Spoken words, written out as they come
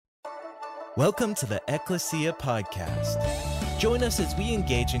Welcome to the Ecclesia Podcast. Join us as we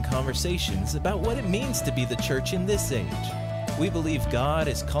engage in conversations about what it means to be the church in this age. We believe God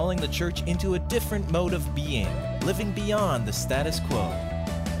is calling the church into a different mode of being, living beyond the status quo.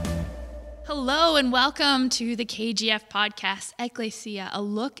 Hello and welcome to the KGF podcast, Ecclesia, a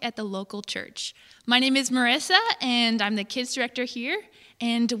look at the local church. My name is Marissa and I'm the kids director here.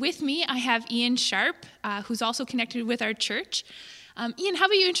 And with me, I have Ian Sharp, who's also connected with our church. Ian, how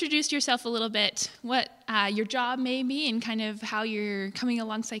about you introduce yourself a little bit, what your job may be and kind of how you're coming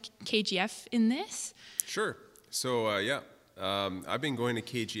alongside KGF in this? Sure. So, I've been going to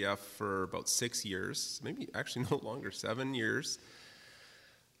KGF for about 6 years, maybe actually no longer, 7 years.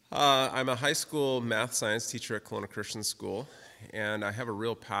 I'm a high school math science teacher at Kelowna Christian School, and I have a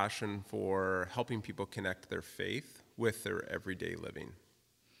real passion for helping people connect their faith with their everyday living.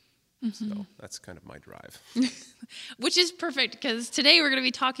 Mm-hmm. So that's kind of my drive. Which is perfect, because today we're going to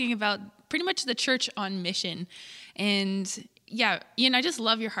be talking about pretty much the church on mission. And yeah, Ian, I just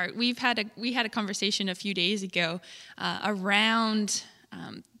love your heart. We had a conversation a few days ago around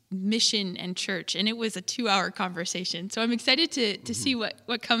mission and church, and it was a 2-hour conversation. So I'm excited to see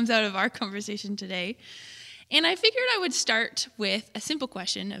what comes out of our conversation today. And I figured I would start with a simple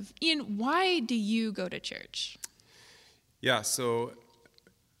question of, Ian, why do you go to church? Yeah, so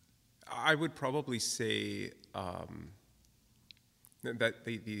I would probably say that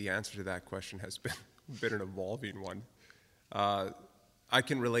the answer to that question has been an evolving one. I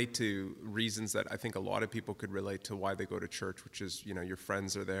can relate to reasons that I think a lot of people could relate to why they go to church, which is, your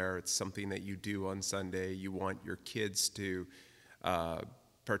friends are there. It's something that you do on Sunday. You want your kids to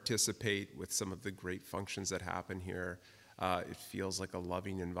participate with some of the great functions that happen here. It feels like a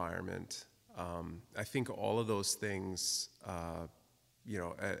loving environment. I think all of those things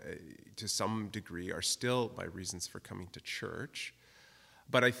to some degree are still my reasons for coming to church.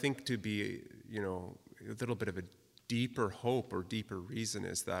 But I think to be, a little bit of a deeper hope or deeper reason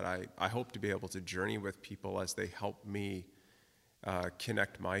is that I hope to be able to journey with people as they help me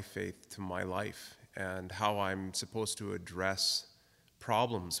connect my faith to my life and how I'm supposed to address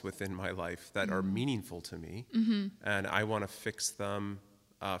problems within my life that are meaningful to me. Mm-hmm. And I want to fix them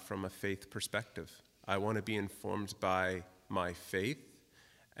from a faith perspective. I want to be informed by my faith.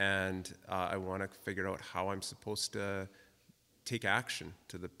 And I want to figure out how I'm supposed to take action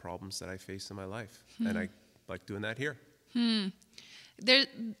to the problems that I face in my life. And I like doing that here. There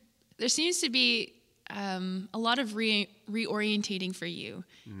seems to be a lot of reorientating for you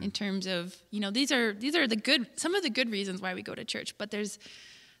in terms of, these are some of the good reasons why we go to church. But there's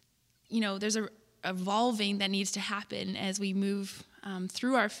a evolving that needs to happen as we move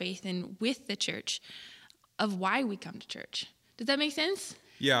through our faith and with the church of why we come to church. Does that make sense?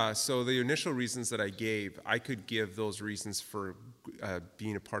 Yeah, so the initial reasons that I gave, I could give those reasons for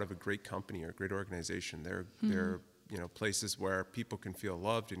being a part of a great company or a great organization. They're places where people can feel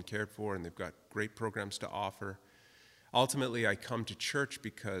loved and cared for, and they've got great programs to offer. Ultimately, I come to church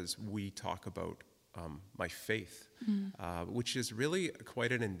because we talk about my faith, which is really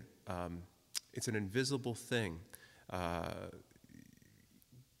quite it's an invisible thing,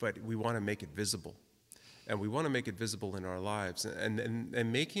 but we want to make it visible. And we want to make it visible in our lives.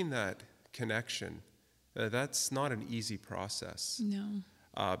 And making that connection, that's not an easy process. No.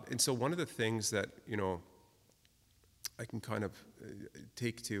 And so one of the things that, I can kind of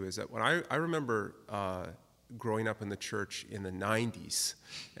take to is that when I remember growing up in the church in the 90s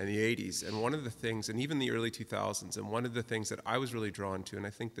and the 80s, and one of the things, and even the early 2000s, and one of the things that I was really drawn to, and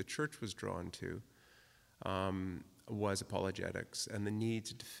I think the church was drawn to, was apologetics and the need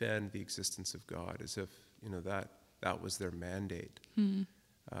to defend the existence of God as if, that was their mandate.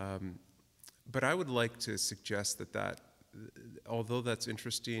 But I would like to suggest that although that's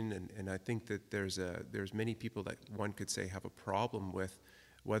interesting, and I think that there's many people that one could say have a problem with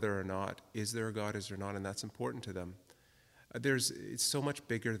whether or not, is there a God, is there not, and that's important to them. It's so much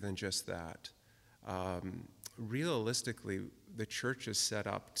bigger than just that. Realistically, the church is set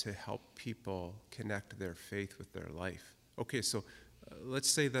up to help people connect their faith with their life. Okay, so let's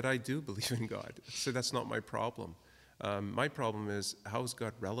say that I do believe in God. So that's not my problem. My problem is, how is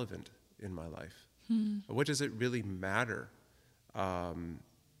God relevant in my life? What does it really matter?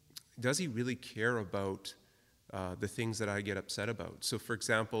 Does he really care about the things that I get upset about? So for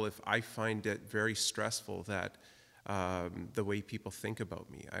example, if I find it very stressful that the way people think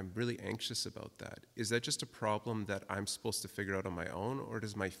about me, I'm really anxious about that. Is that just a problem that I'm supposed to figure out on my own, or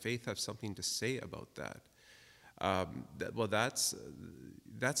does my faith have something to say about that?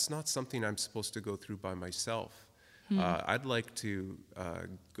 That's not something I'm supposed to go through by myself. I'd like to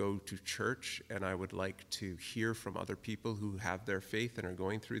go to church, and I would like to hear from other people who have their faith and are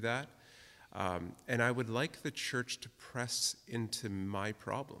going through that. And I would like the church to press into my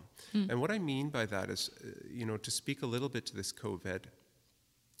problem. And what I mean by that is, to speak a little bit to this COVID,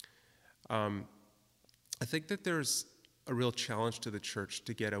 I think that there's a real challenge to the church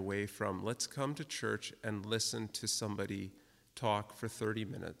to get away from, let's come to church and listen to somebody talk for 30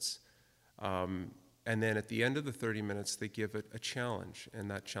 minutes. And then at the end of the 30 minutes, they give it a challenge.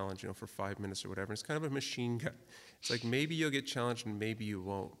 And that challenge, for 5 minutes or whatever, it's kind of a machine gun. It's like maybe you'll get challenged and maybe you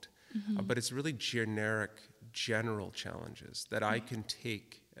won't. But it's really generic, general challenges that I can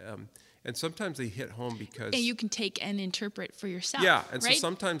take. And sometimes they hit home because... And you can take and interpret for yourself. Yeah, and right? so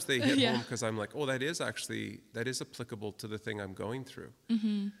sometimes they hit home because I'm like, oh, that is applicable to the thing I'm going through.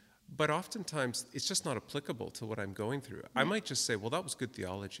 But oftentimes, it's just not applicable to what I'm going through. I might just say, well, that was good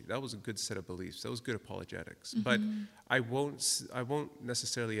theology. That was a good set of beliefs. That was good apologetics. But I won't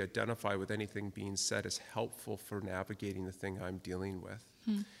necessarily identify with anything being said as helpful for navigating the thing I'm dealing with.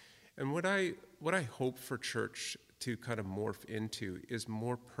 And what I hope for church to kind of morph into is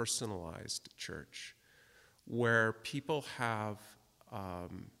more personalized church, where people have...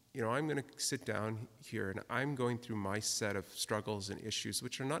 I'm going to sit down here and I'm going through my set of struggles and issues,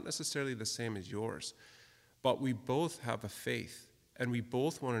 which are not necessarily the same as yours, but we both have a faith and we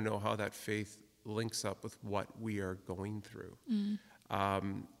both want to know how that faith links up with what we are going through.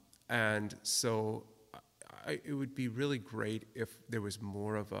 And so it would be really great if there was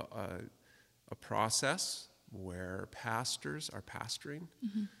more of a process where pastors are pastoring,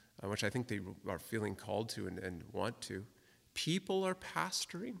 which I think they are feeling called to and want to. People are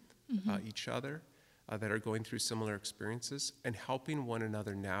pastoring each other that are going through similar experiences and helping one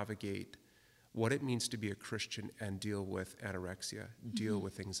another navigate what it means to be a Christian and deal with anorexia, deal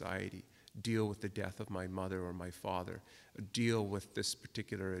with anxiety, deal with the death of my mother or my father, deal with this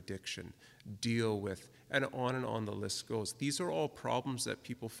particular addiction, deal with, and on the list goes. These are all problems that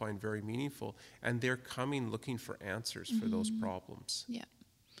people find very meaningful, and they're coming looking for answers for those problems. Yeah.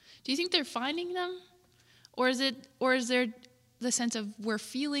 Do you think they're finding them? Or is there the sense of we're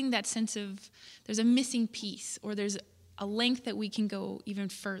feeling that sense of there's a missing piece, or there's a length that we can go even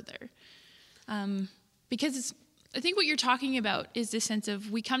further? Because I think what you're talking about is this sense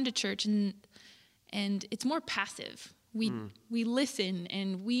of we come to church and it's more passive. We listen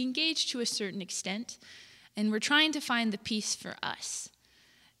and we engage to a certain extent, and we're trying to find the piece for us.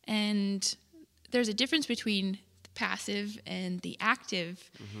 And there's a difference between the passive and the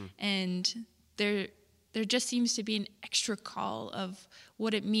active, and there just seems to be an extra call of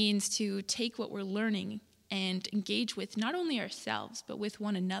what it means to take what we're learning and engage with not only ourselves, but with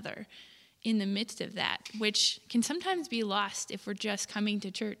one another in the midst of that, which can sometimes be lost if we're just coming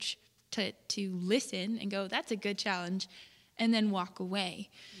to church to listen and go, that's a good challenge, and then walk away.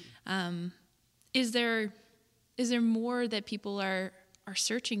 Is there more that people are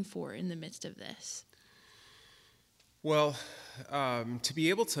searching for in the midst of this? Well, to be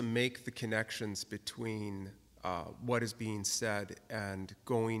able to make the connections between what is being said and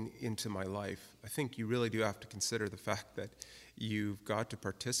going into my life, I think you really do have to consider the fact that you've got to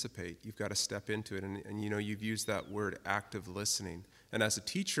participate. You've got to step into it. And you've used that word active listening. And as a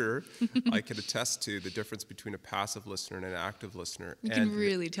teacher, I can attest to the difference between a passive listener and an active listener. You can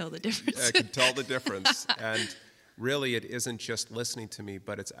really tell the difference. I can tell the difference. And really, it isn't just listening to me,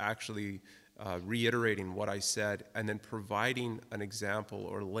 but it's actually reiterating what I said and then providing an example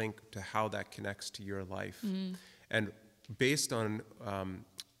or link to how that connects to your life. And based on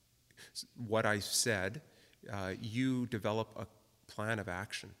what I said, you develop a plan of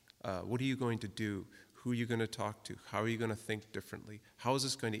action. What are you going to do? Who are you going to talk to? How are you going to think differently? How is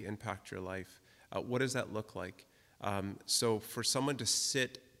this going to impact your life? What does that look like? So for someone to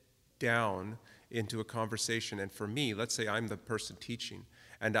sit down into a conversation, and for me, let's say I'm the person teaching,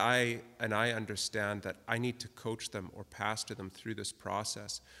 and I understand that I need to coach them or pastor them through this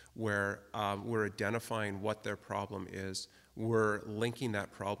process where we're identifying what their problem is. We're linking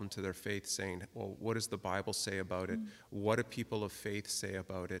that problem to their faith, saying, well, what does the Bible say about it? What do people of faith say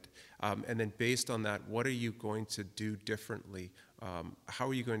about it? And then based on that, what are you going to do differently? How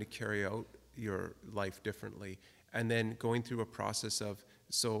are you going to carry out your life differently? And then going through a process of,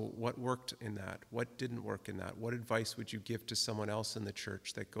 so what worked in that? What didn't work in that? What advice would you give to someone else in the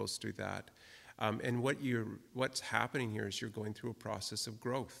church that goes through that? And what's happening here is you're going through a process of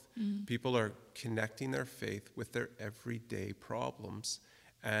growth. People are connecting their faith with their everyday problems,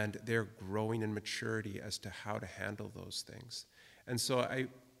 and they're growing in maturity as to how to handle those things. And so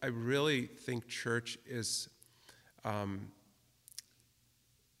I really think church is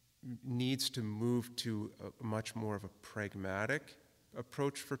needs to move to a much more of a pragmatic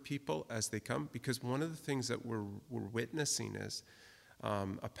approach for people as they come, because one of the things that we're witnessing is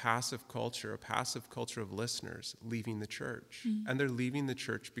a passive culture of listeners leaving the church. And they're leaving the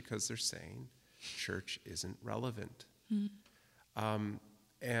church because they're saying church isn't relevant.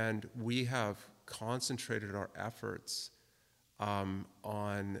 And we have concentrated our efforts on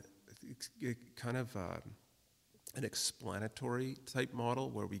kind of an explanatory type model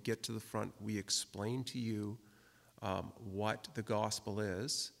where we get to the front, we explain to you what the gospel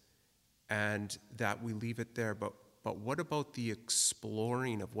is, and that we leave it there. But what about the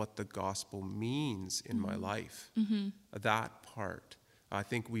exploring of what the gospel means in my life? That part. I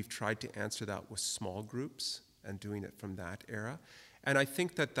think we've tried to answer that with small groups and doing it from that era. And I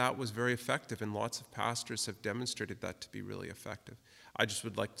think that was very effective, and lots of pastors have demonstrated that to be really effective. I just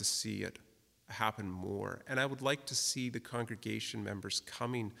would like to see it happen more. And I would like to see the congregation members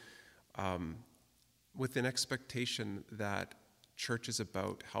coming with an expectation that church is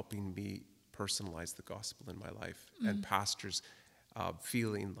about helping me personalize the gospel in my life, and pastors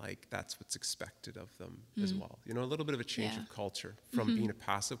feeling like that's what's expected of them as well. You know, a little bit of a change of culture from being a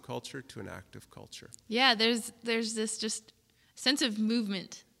passive culture to an active culture. Yeah, there's this just sense of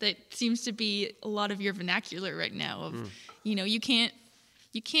movement that seems to be a lot of your vernacular right now of, you know, you can't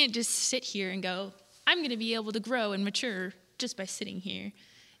just sit here and go, I'm going to be able to grow and mature just by sitting here.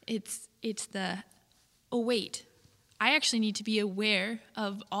 It's wait, I actually need to be aware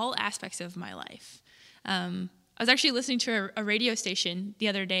of all aspects of my life. I was actually listening to a radio station the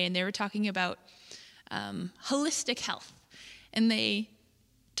other day, and they were talking about holistic health. And they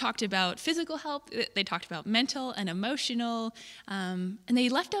talked about physical health, they talked about mental and emotional, and they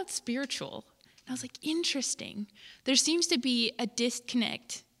left out spiritual. And I was like, interesting. There seems to be a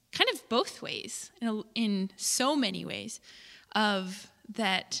disconnect, kind of both ways, in so many ways, of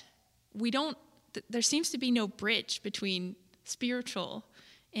that there seems to be no bridge between spiritual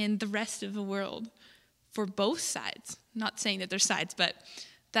and the rest of the world for both sides. Not saying that there's sides, but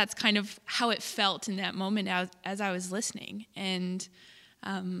that's kind of how it felt in that moment as I was listening. And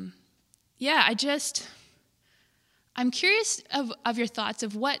I'm curious of your thoughts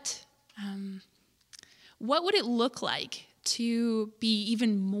of what would it look like to be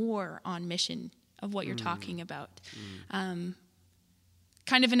even more on mission of what you're talking about.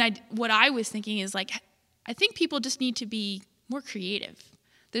 What I was thinking is like, I think people just need to be more creative.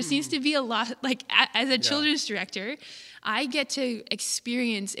 There seems to be a lot, like as a children's director, I get to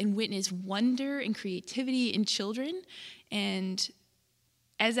experience and witness wonder and creativity in children. And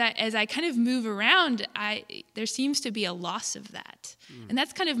as I kind of move around, there seems to be a loss of that. And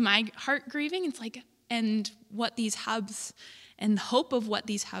that's kind of my heart grieving. It's like, and what these hubs and the hope of what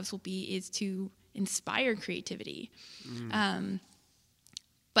these hubs will be is to inspire creativity.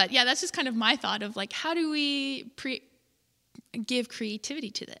 But yeah, that's just kind of my thought of like, how do we give creativity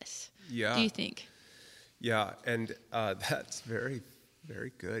to this? Yeah. Do you think? Yeah, and that's very,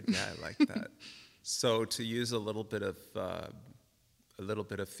 very good. Yeah, I like that. So to use a little bit of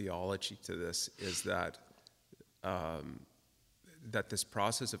theology to this is that that this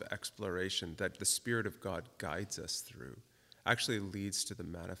process of exploration that the Spirit of God guides us through actually leads to the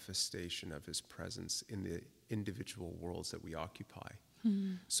manifestation of His presence in the individual worlds that we occupy.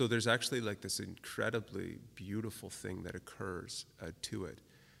 So there's actually like this incredibly beautiful thing that occurs to it.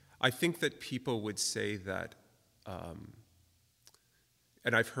 I think that people would say that,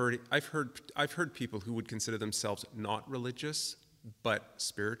 and I've heard people who would consider themselves not religious but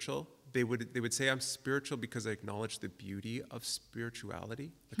spiritual. They would say I'm spiritual because I acknowledge the beauty of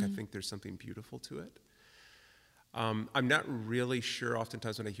spirituality. Like I think there's something beautiful to it. I'm not really sure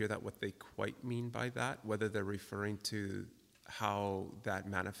oftentimes when I hear that what they quite mean by that, whether they're referring to how that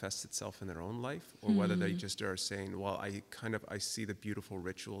manifests itself in their own life, or whether they just are saying, well, I see the beautiful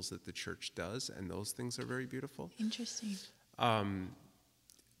rituals that the church does, and those things are very beautiful. Interesting.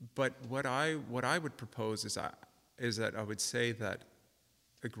 But what I would propose is that I would say that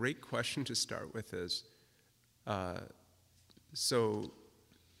a great question to start with is, so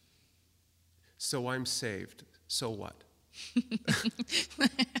I'm saved, so what?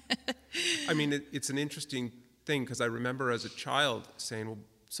 I mean, it's an interesting thing, because I remember as a child saying, well,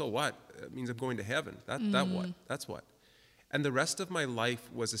 so what? It means I'm going to heaven. That what? That's what. And the rest of my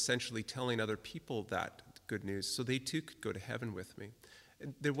life was essentially telling other people that good news so they too could go to heaven with me.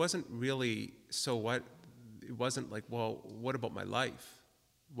 And there wasn't really, so what? It wasn't like, well, what about my life?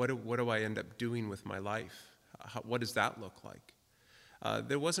 What do I end up doing with my life? What does that look like?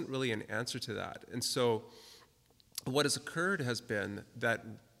 There wasn't really an answer to that. And so what has occurred has been that,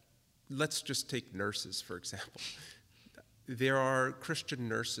 let's just take nurses, for example. There are Christian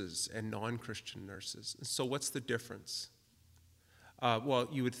nurses and non-Christian nurses. So what's the difference? Well,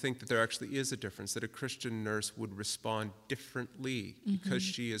 you would think that there actually is a difference, that a Christian nurse would respond differently because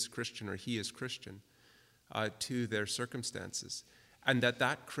she is Christian or he is Christian to their circumstances. And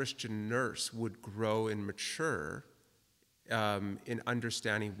that Christian nurse would grow and mature in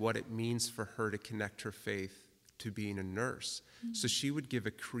understanding what it means for her to connect her faith to being a nurse. So she would give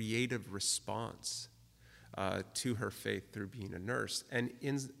a creative response to her faith through being a nurse. And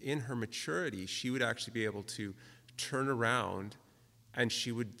in her maturity, she would actually be able to turn around, and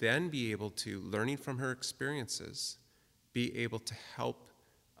she would then be able to, learning from her experiences, be able to help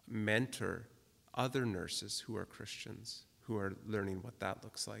mentor other nurses who are Christians, who are learning what that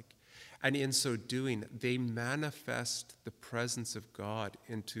looks like. And in so doing, they manifest the presence of God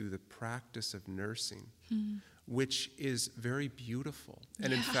into the practice of nursing, which is very beautiful.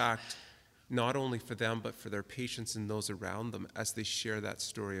 And in fact, not only for them, but for their patients and those around them as they share that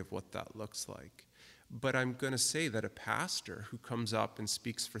story of what that looks like. But I'm going to say that a pastor who comes up and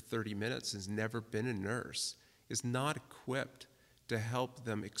speaks for 30 minutes, has never been a nurse, is not equipped to help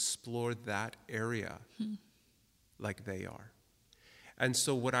them explore that area like they are. And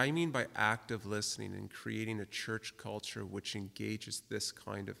so what I mean by active listening and creating a church culture which engages this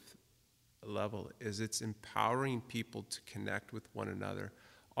kind of level is it's empowering people to connect with one another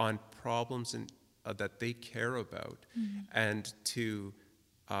on problems that they care about and to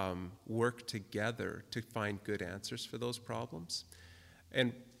work together to find good answers for those problems.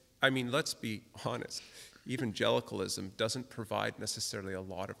 And I mean, let's be honest, evangelicalism doesn't provide necessarily a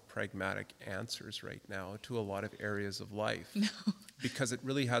lot of pragmatic answers right now to a lot of areas of life because it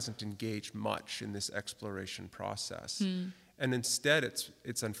really hasn't engaged much in this exploration process. And instead,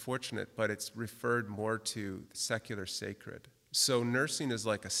 it's unfortunate, but it's referred more to secular sacred. So nursing is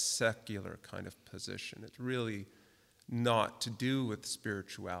like a secular kind of position. It's really not to do with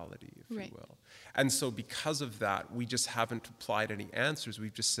spirituality, if you will. And so because of that, we just haven't applied any answers.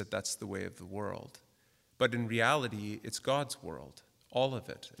 We've just said that's the way of the world. But in reality, it's God's world, all of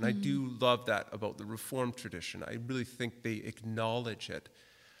it. And I do love that about the Reformed tradition. I really think they acknowledge it.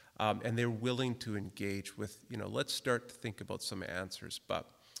 And they're willing to engage with, let's start to think about some answers. But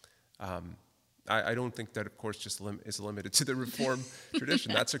I don't think that, of course, just is limited to the Reformed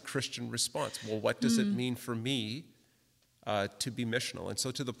tradition. That's a Christian response. Well, what does it mean for me to be missional? And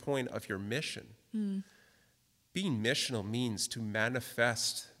so to the point of your mission, being missional means to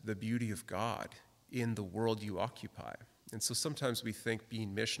manifest the beauty of God in the world you occupy. And so sometimes we think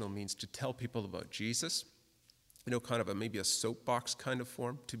being missional means to tell people about Jesus, kind of maybe a soapbox kind of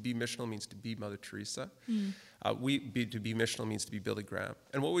form. To be missional means to be Mother Teresa. To be missional means to be Billy Graham.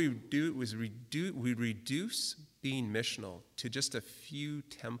 And what we do is we reduce being missional to just a few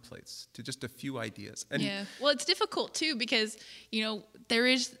templates, to just a few ideas. And well, it's difficult too because, there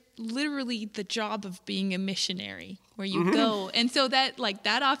is literally the job of being a missionary where you go. And so that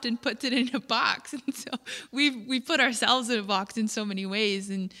often puts it in a box. And so we put ourselves in a box in so many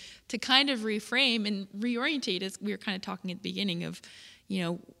ways. And to kind of reframe and reorientate, as we were kind of talking at the beginning of,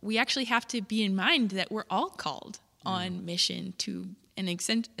 we actually have to be in mind that we're all called on mission to, and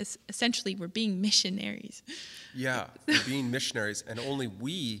essentially we're being missionaries. Yeah, we're being missionaries, and only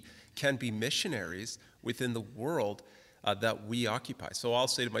we can be missionaries within the world that we occupy. So I'll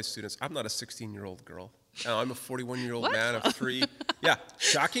say to my students, I'm not a 16-year-old girl. I'm a 41-year-old man of three,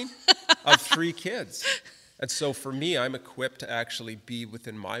 shocking, of three kids. And so for me, I'm equipped to actually be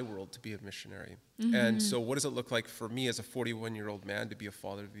within my world to be a missionary. And so what does it look like for me as a 41-year-old man to be a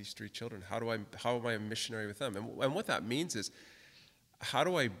father of these three children? How am I a missionary with them? And what that means is, how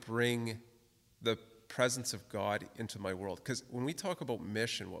do I bring the presence of God into my world? Because when we talk about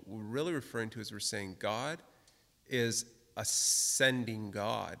mission, what we're really referring to is we're saying God is a sending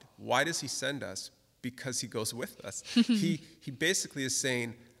God. Why does he send us? Because he goes with us. He basically is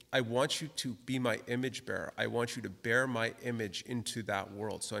saying, I want you to be my image bearer. I want you to bear my image into that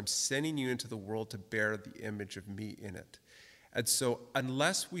world. So I'm sending you into the world to bear the image of me in it. And so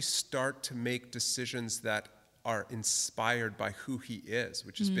unless we start to make decisions that are inspired by who he is,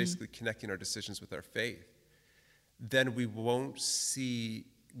 which is basically connecting our decisions with our faith, then we won't see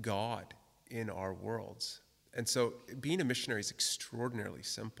God in our worlds. And so being a missionary is extraordinarily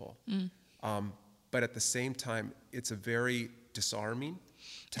simple. But at the same time, it's a very disarming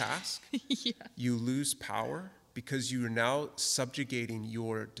task. You lose power because you are now subjugating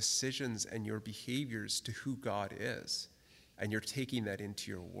your decisions and your behaviors to who God is. And you're taking that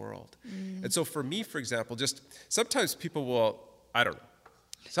into your world. And so for me, for example, just sometimes people will,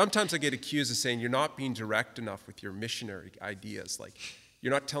 sometimes I get accused of saying you're not being direct enough with your missionary ideas. Like,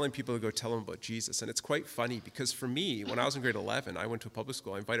 you're not telling people to go tell them about Jesus. And it's quite funny because for me, when I was in grade 11, I went to a public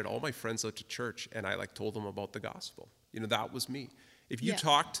school. I invited all my friends out to church and I told them about the gospel. That was me. If you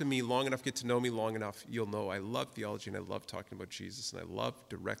talk to me long enough, get to know me long enough, you'll know I love theology and I love talking about Jesus and I love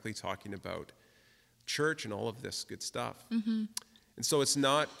directly talking about church and all of this good stuff. Mm-hmm. And so it's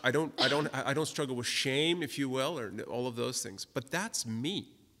not, I don't struggle with shame, if you will, or all of those things. But that's me.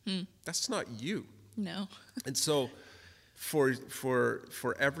 That's not you. No. And so for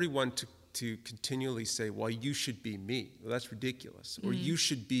everyone to continually say, well, you should be me. Well, that's ridiculous. Or you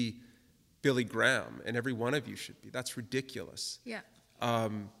should be Billy Graham, and every one of you should be. That's ridiculous. Yeah.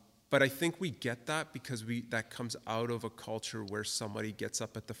 But I think we get that because that comes out of a culture where somebody gets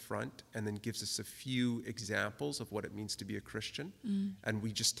up at the front and then gives us a few examples of what it means to be a Christian, and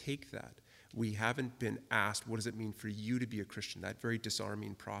we just take that. We haven't been asked, what does it mean for you to be a Christian? That very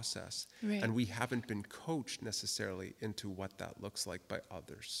disarming process. Right. And we haven't been coached necessarily into what that looks like by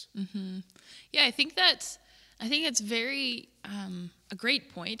others. Mm-hmm. Yeah, I think it's very a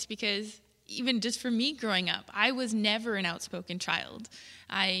great point, because even just for me growing up, I was never an outspoken child.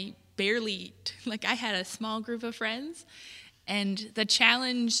 I had a small group of friends, and the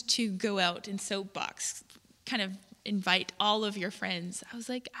challenge to go out and soapbox, kind of invite all of your friends. I was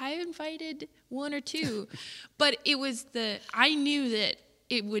like, I invited one or two, but I knew that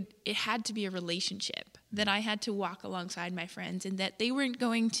it had to be a relationship, that I had to walk alongside my friends, and that they weren't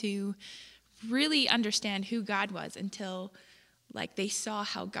going to really understand who God was until they saw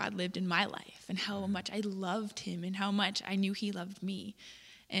how God lived in my life and how much I loved him and how much I knew he loved me.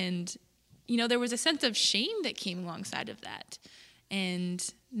 And, there was a sense of shame that came alongside of that. And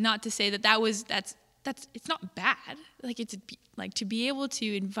not to say that's it's not bad. It's to be able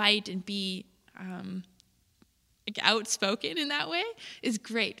to invite and be outspoken in that way is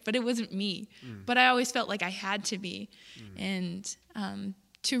great, but it wasn't me. But I always felt like I had to be. And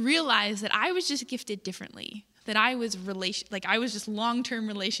to realize that I was just gifted differently, that I was I was just long-term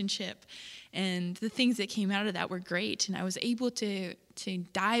relationship, and the things that came out of that were great. And I was able to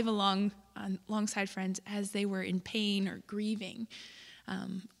dive alongside friends as they were in pain or grieving.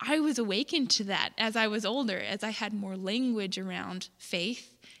 I was awakened to that as I was older, as I had more language around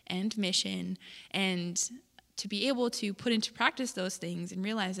faith and mission, and to be able to put into practice those things and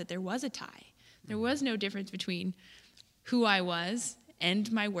realize that there was a tie. There was no difference between who I was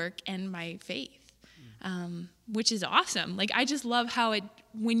and my work and my faith. Which is awesome. I just love how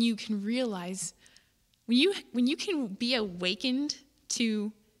when you can realize, when you can be awakened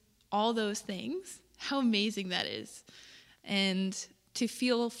to all those things, how amazing that is. And to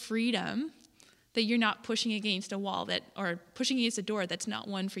feel freedom, that you're not pushing against a wall or pushing against a door that's not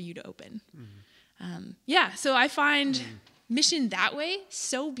one for you to open. So I find mission that way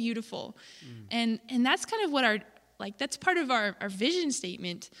so beautiful. And that's kind of what that's part of our vision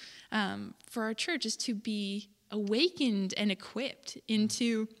statement for our church, is to be awakened and equipped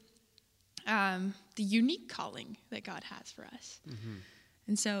into the unique calling that God has for us.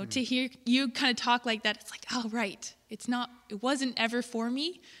 And so to hear you kind of talk like that, it's like, oh, right. It wasn't ever for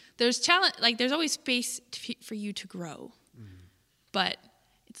me. There's challenge, there's always space for you to grow. But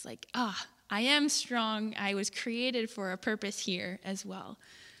it's I am strong. I was created for a purpose here as well.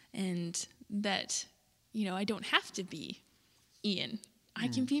 And that, I don't have to be Ian. I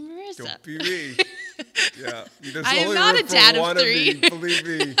can be Marissa. Don't be me. Yeah. I am not a dad of 3. Believe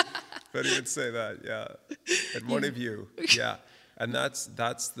me. But he would say that, yeah. And one of you, yeah. And that's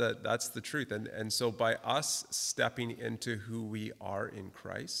the truth. And so by us stepping into who we are in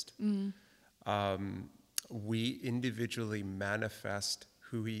Christ, we individually manifest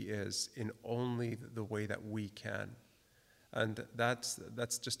who he is in only the way that we can. And that's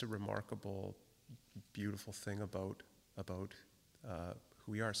just a remarkable, beautiful thing about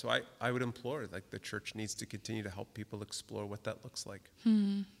who we are. So I would implore, the church needs to continue to help people explore what that looks like.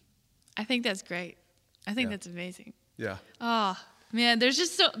 I think that's great. I think that's amazing. Yeah. Oh man, there's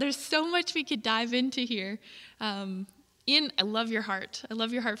so much we could dive into here. Ian, I love your heart. I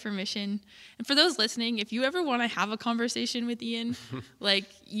love your heart for mission. And for those listening, if you ever want to have a conversation with Ian,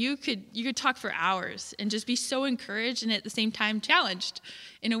 you could talk for hours and just be so encouraged and at the same time challenged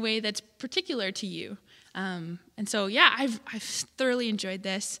in a way that's particular to you. And so, I've thoroughly enjoyed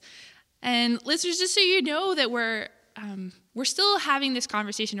this. And listeners, just so you know that we're still having this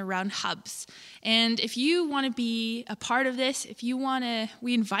conversation around hubs. And if you want to be a part of this,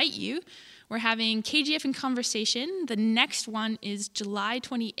 we invite you. We're having KGF in Conversation. The next one is July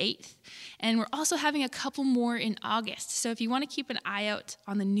 28th. And we're also having a couple more in August. So if you want to keep an eye out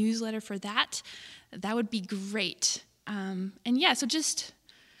on the newsletter for that would be great. So just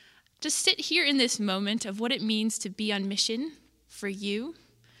sit here in this moment of what it means to be on mission for you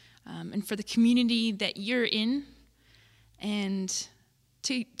and for the community that you're in, and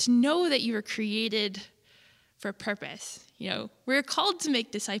to know that you were created for a purpose. we're called to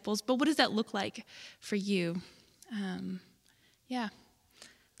make disciples, but what does that look like for you?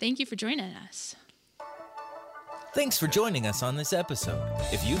 Thank you for joining us. Thanks for joining us on this episode.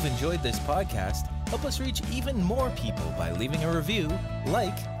 If you've enjoyed this podcast, help us reach even more people by leaving a review,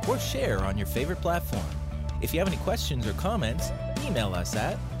 like, or share on your favorite platform. If you have any questions or comments, email us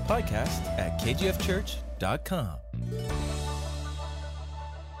at podcast@kgfchurch.com.